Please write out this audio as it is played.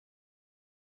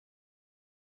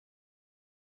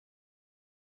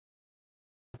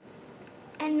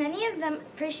and many of them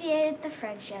appreciated the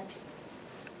friendships.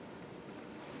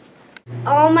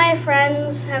 All my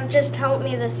friends have just helped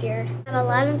me this year. I have a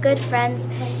lot of good friends,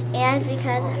 and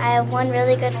because I have one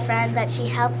really good friend that she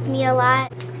helps me a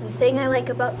lot. The thing I like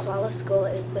about Swallow School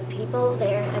is the people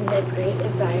there and the great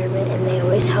environment, and they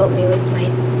always help me with my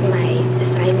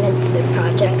assignments and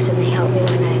projects, and they help me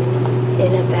when I'm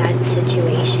in a bad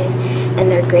situation, and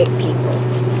they're great people.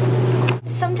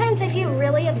 Sometimes I feel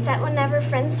really upset whenever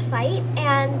friends fight,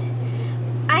 and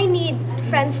I need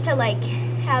friends to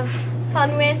have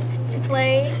fun with, to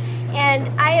play, and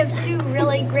I have two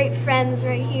really great friends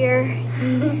right here.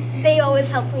 They always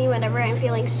help me whenever I'm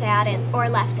feeling sad or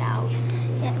left out.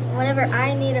 Yeah, whenever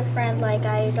I need a friend,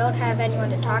 I don't have anyone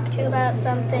to talk to about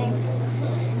something,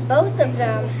 both of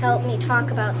them help me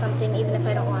talk about something even if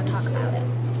I don't want to talk about it.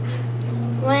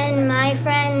 When my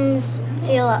friends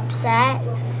feel upset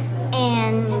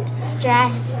and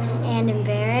stressed and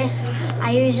embarrassed,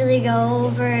 I usually go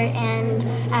over and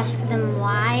ask them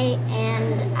why,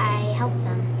 and I help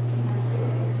them.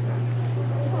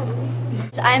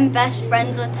 I'm best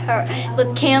friends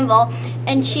with Campbell,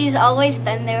 and she's always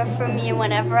been there for me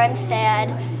whenever I'm sad.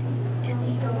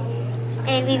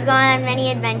 And we've gone on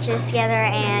many adventures together,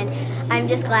 and I'm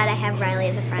just glad I have Riley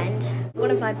as a friend. One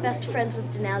of my best friends was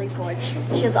Denali Forge.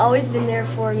 She has always been there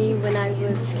for me when I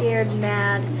was scared,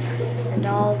 mad, and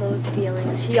all those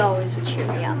feelings. She always would cheer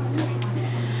me up.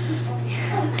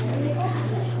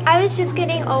 I was just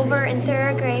getting over in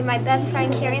 3rd grade my best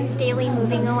friend Karen Staley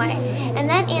moving away. And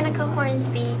then Annika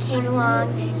Hornsby came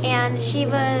along, and she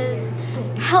was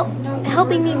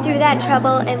helping me through that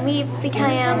trouble, and we've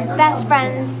become best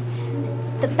friends,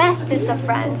 the bestest of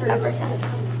friends ever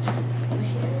since.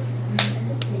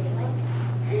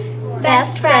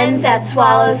 Best friends at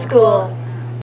Swallow School.